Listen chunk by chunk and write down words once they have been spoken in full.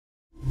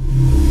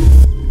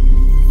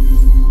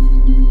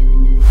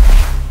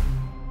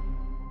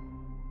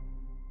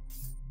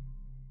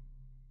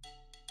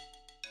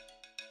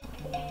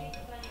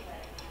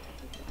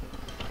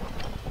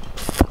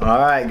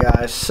Alright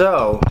guys,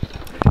 so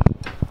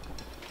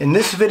in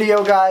this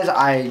video guys,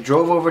 I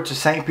drove over to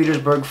St.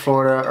 Petersburg,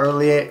 Florida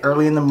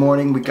early in the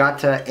morning. We got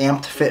to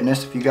Amped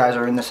Fitness. If you guys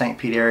are in the St.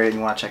 Pete area and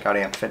you want to check out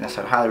Amped Fitness,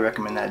 I'd highly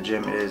recommend that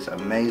gym. It is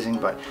amazing.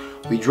 But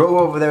we drove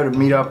over there to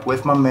meet up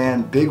with my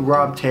man, Big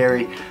Rob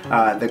Terry,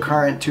 the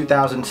current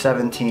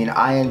 2017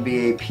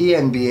 INBA,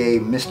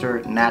 PNBA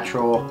Mr.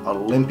 Natural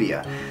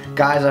Olympia.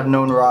 Guys, I've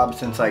known Rob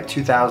since like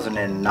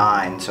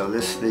 2009, so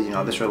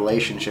this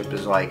relationship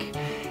is like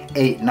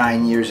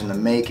 8-9 years in the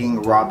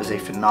making. Rob is a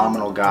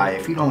phenomenal guy.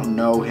 If you don't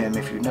know him,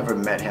 if you've never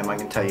met him, I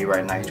can tell you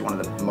right now, he's one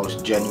of the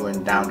most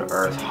genuine,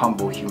 down-to-earth,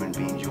 humble human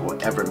beings you will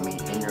ever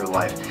meet in your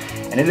life.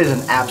 And it is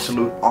an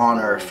absolute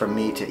honor for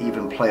me to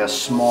even play a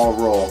small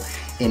role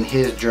in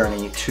his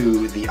journey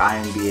to the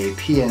INBA,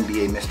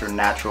 PNBA Mr.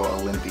 Natural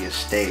Olympia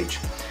stage.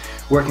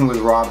 Working with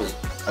Rob is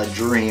a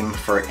dream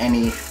for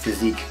any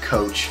physique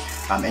coach.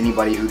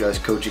 Anybody who does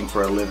coaching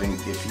for a living.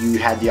 If you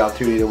had the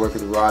opportunity to work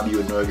with Rob, you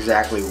would know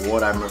exactly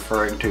what I'm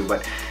referring to.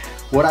 But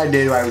what I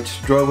did, I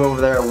just drove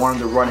over there. I wanted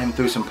to run him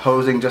through some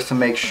posing just to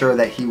make sure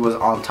that he was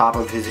on top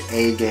of his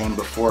A game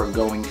before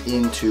going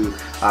into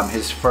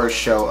his first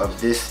show of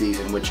this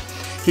season, which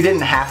he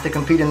didn't have to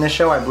compete in this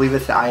show. I believe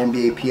it's the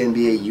INBA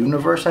PNBA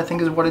Universe, I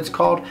think is what it's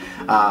called.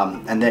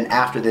 And then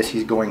after this,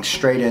 he's going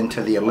straight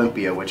into the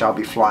Olympia, which I'll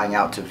be flying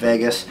out to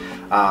Vegas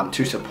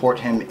to support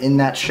him in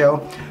that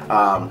show.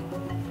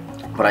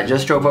 But I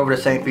just drove over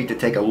to St. Pete to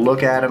take a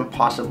look at him,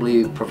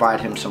 possibly provide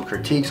him some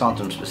critiques on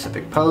some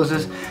specific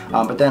poses,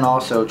 but then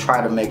also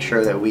try to make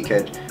sure that we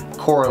could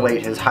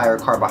correlate his higher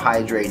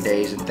carbohydrate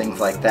days and things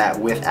like that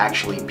with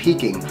actually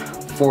peaking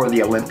for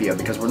the Olympia,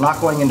 because we're not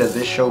going into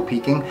this show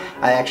peaking.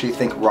 I actually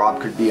think Rob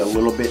could be a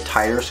little bit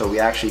tighter, so we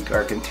actually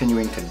are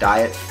continuing to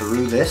diet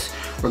through this.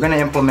 We're going to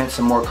implement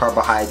some more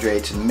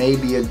carbohydrates and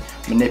maybe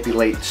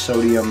manipulate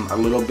sodium a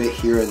little bit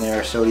here and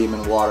there, sodium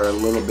and water a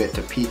little bit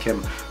to peak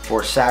him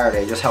for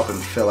Saturday, just help him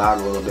fill out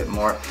a little bit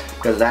more,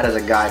 because that is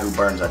a guy who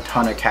burns a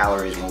ton of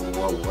calories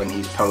when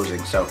he's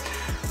posing. So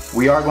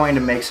we are going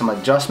to make some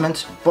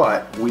adjustments,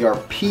 but we are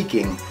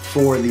peaking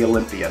for the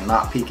Olympia,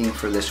 not peaking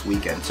for this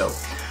weekend. So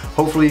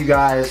hopefully you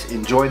guys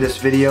enjoy this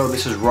video.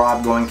 This is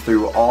Rob going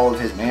through all of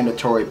his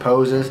mandatory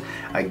poses.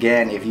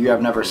 Again, if you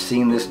have never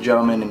seen this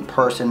gentleman in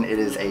person, it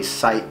is a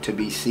sight to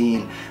be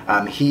seen.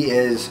 He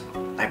is,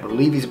 I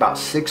believe he's about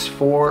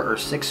 6'4" or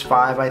 6'5",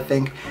 I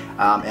think,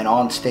 and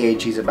on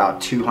stage he's about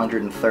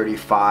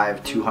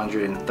 235,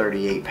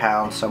 238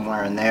 pounds,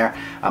 somewhere in there.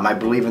 I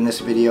believe in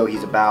this video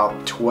he's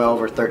about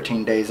 12 or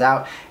 13 days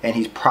out, and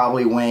he's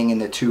probably weighing in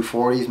the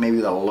 240s, maybe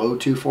the low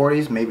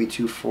 240s, maybe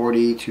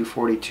 240,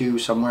 242,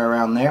 somewhere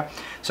around there.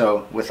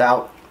 So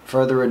without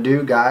further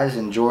ado, guys,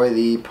 enjoy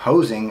the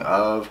posing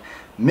of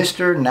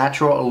Mr.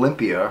 Natural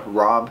Olympia,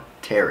 Rob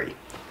Terry.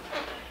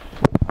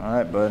 All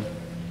right, bud.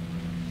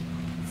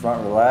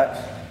 Front relax.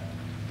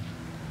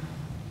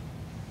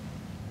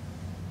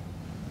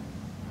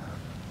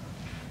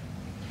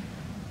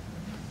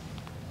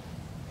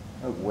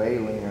 Look way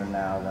leaner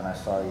now than I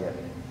saw you at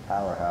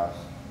Powerhouse.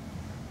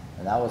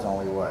 And that was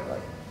only what,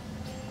 like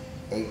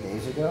 8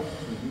 days ago?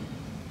 Mm-hmm.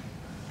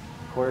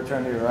 Quarter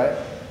turn to your right.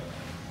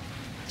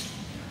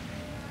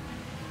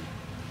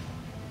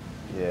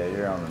 Yeah,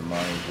 you're on the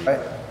money. Right.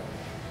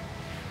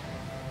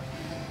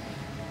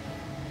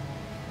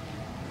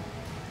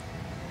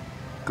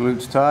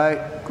 Glutes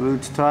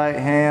tight,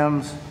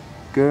 hams,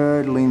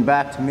 good. Lean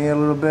back to me a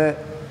little bit,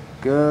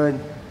 good.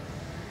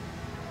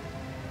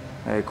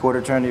 Hey, quarter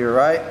turn to your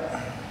right.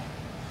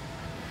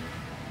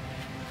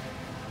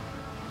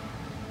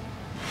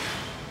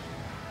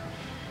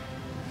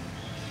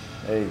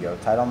 There you go,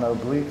 tight on those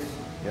glutes.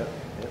 Yep.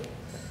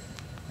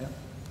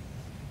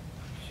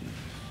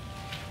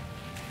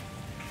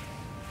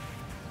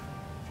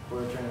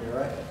 Quarter turn to your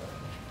right.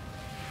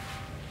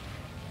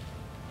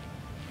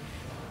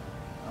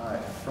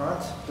 Alright,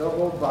 front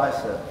double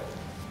bicep.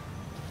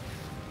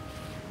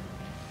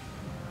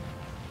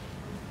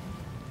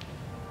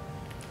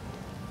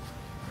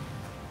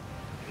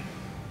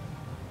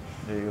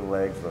 Dude, your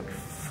legs look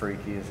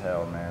freaky as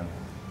hell, man.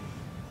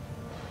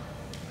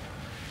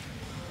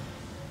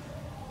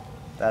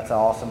 That's an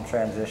awesome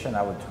transition.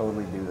 I would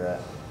totally do that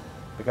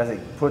because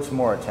it puts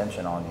more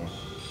attention on you.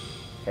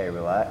 Okay,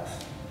 relax.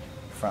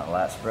 Front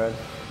lat spread.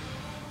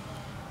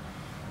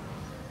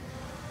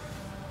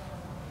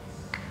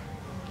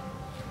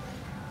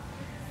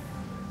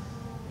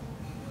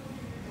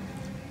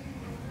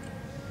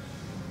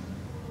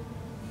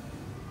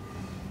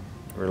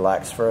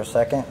 Relax for a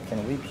second.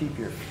 Can we keep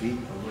your feet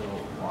a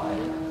little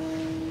wider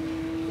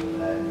so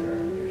that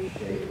your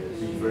shape is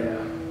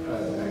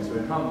thanks.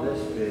 When I'm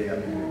this big, I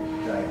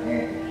mean,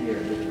 gigantic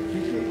here. Just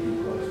keep your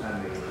feet close,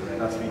 kind of.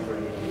 That's me for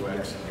any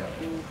waves.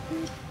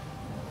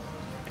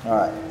 All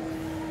right.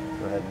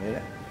 Go ahead and get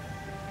it.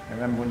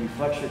 Remember, when you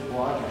flex your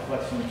quads, you're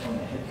flexing from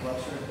the hip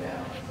flexor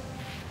down.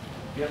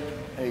 Yep.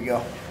 There you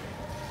go.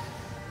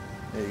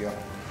 There you go.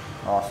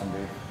 Awesome,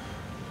 dude.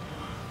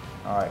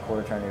 All right,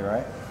 quarter turn to your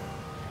right.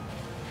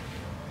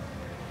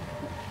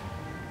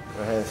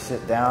 Go ahead and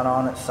sit down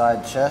on it,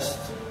 side chest.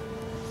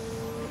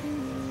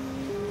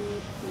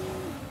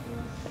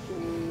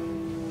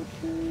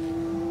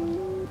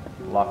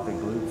 Lock the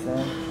glutes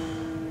in.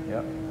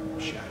 Yep.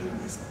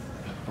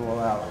 Pull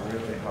out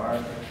really hard.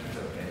 It's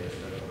okay, it's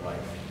the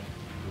light.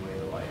 The way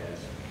the light is.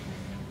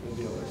 We'll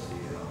be able to see it.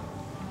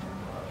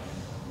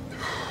 Get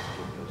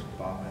those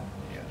popping.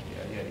 Yeah.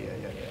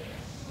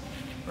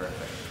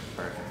 Perfect.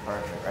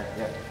 Right,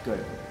 yeah,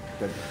 good.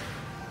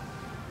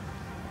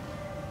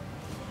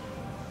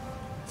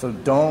 So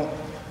don't,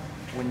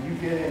 when you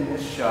get in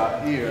this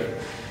shot here,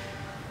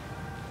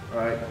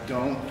 right,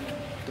 don't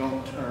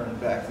turn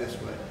back this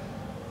way.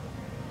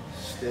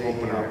 Stay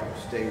Open here, up.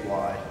 stay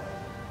wide.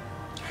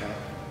 Okay.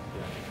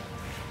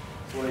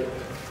 So like,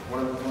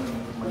 one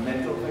of my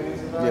mental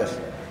things is that Yes.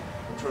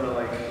 I'm trying to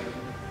like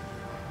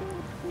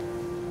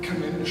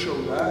come in to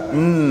show that,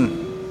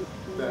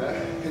 that,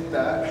 hit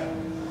that,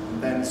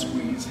 and then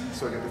squeeze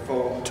so I get the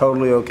full.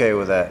 Totally okay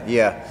with that,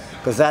 yeah.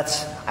 Because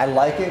I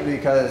like it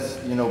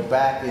because, you know,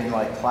 back in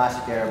like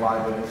classic air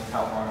bodybuilding, it's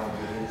how Arnold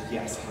did it.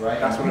 Yes, Right?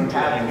 that's what I'm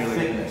having trying to do.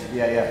 thickness.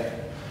 Yeah.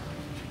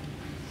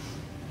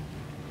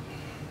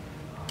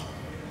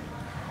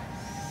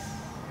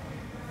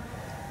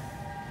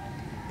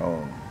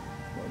 Boom.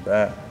 Like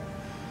that.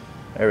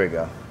 There we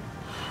go.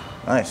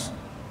 Nice.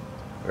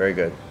 Very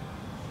good.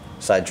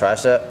 Side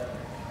tricep.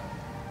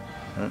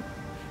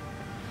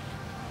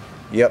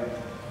 Yep.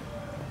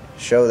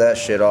 Show that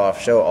shit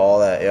off. Show all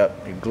that.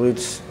 Yep. Your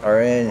glutes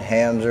are in,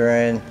 hams are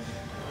in.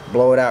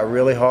 Blow it out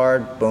really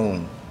hard.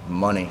 Boom.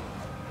 Money.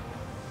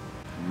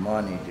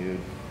 Money, dude.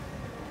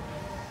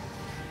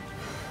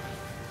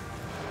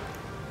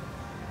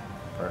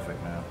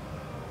 Perfect, man.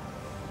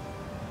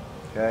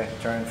 Okay,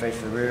 turn and face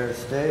the rear of the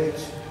stage.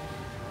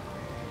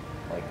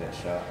 Like that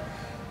shot.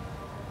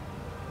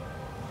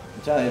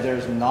 I'm telling you,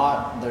 there's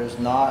not,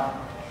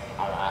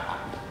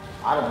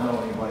 I don't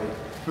know anybody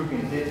who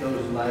can hit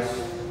those nice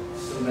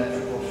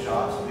symmetrical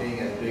shots being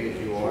as big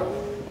as you are.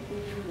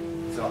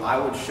 So I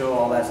would show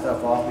all that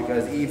stuff off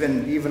because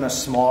even a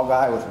small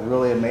guy with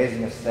really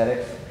amazing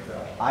aesthetics,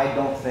 I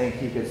don't think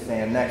he could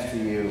stand next to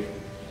you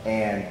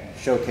and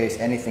showcase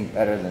anything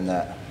better than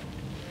that.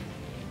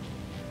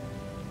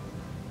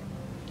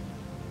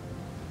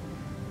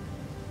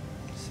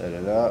 Set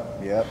it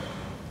up, yep.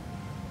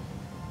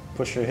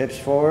 Push your hips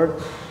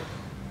forward.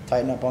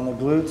 Tighten up on the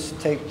glutes.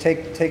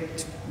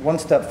 Take one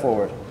step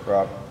forward,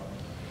 Rob.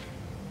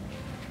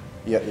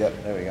 Yep,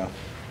 there we go.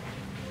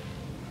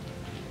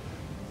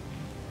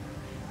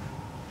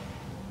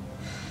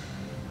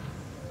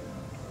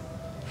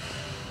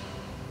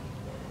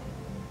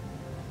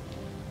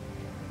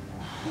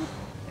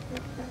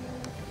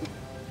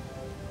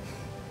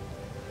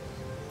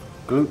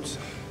 Glutes.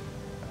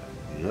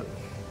 Yep.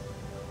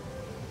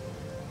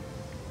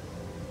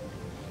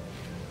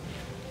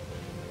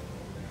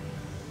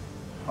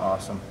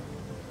 Awesome.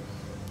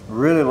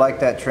 Really like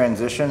that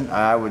transition.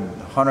 I would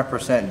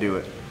 100% do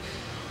it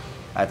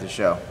at the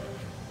show.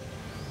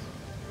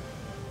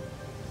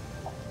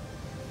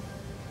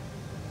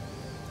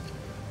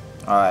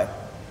 All right,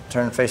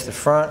 turn and face the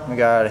front. We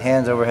got a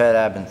hands overhead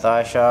ab and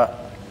thigh shot.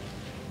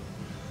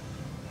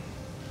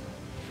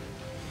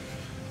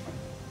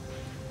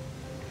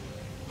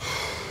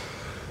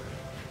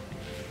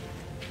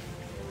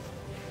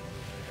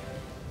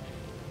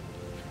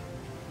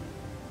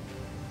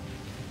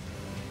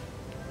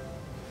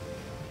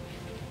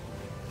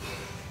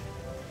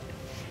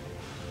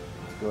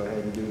 Go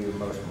ahead and do your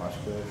most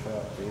muscular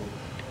shot, too.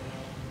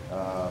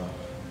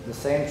 The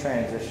same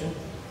transition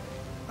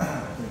I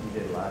think you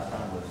did last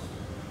time was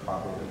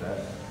probably the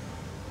best.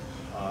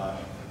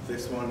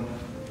 This one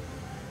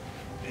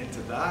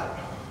into that.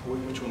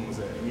 Which one was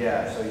it?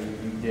 Yeah, so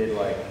you did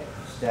like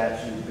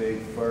statue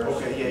big first.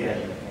 Okay, yeah.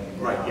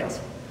 Right, yes.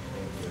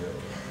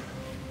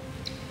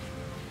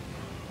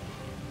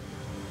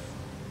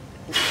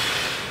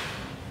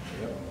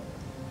 Yep.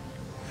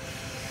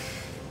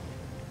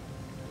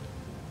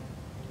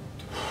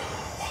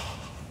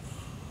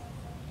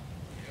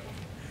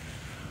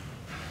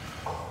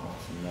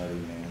 That's nutty,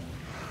 man.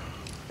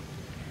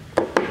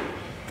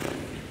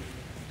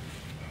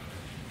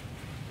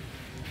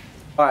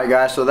 Alright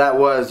guys, so that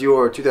was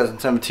your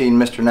 2017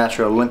 Mr.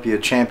 Natural Olympia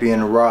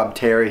champion, Rob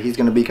Terry. He's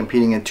going to be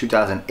competing in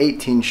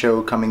 2018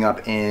 show coming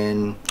up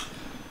in,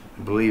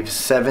 I believe,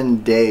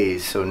 7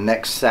 days. So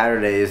next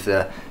Saturday is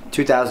the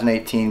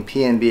 2018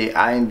 PNBA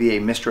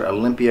INBA Mr.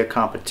 Olympia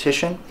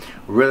competition.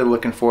 Really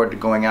looking forward to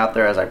going out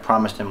there, as I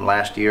promised him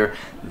last year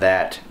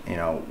that, you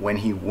know, when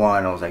he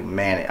won, I was like,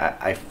 man,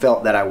 I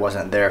felt that I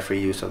wasn't there for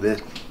you. So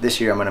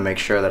this year I'm going to make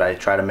sure that I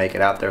try to make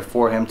it out there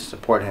for him, to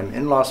support him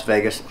in Las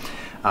Vegas.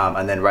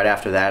 And then right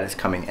after that is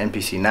coming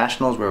NPC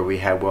Nationals, where we'll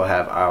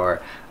have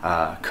our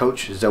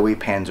coach Zoe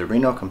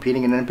Panzerino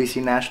competing in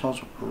NPC Nationals.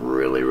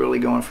 Really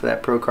going for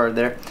that pro card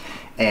there.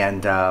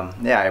 And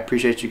yeah, I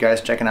appreciate you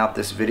guys checking out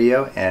this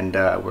video, and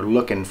we're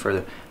looking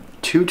for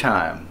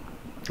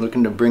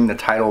looking to bring the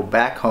title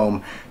back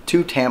home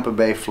to Tampa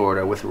Bay,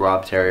 Florida with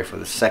Rob Terry for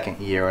the 2nd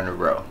year in a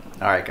row.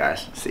 Alright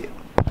guys, see you.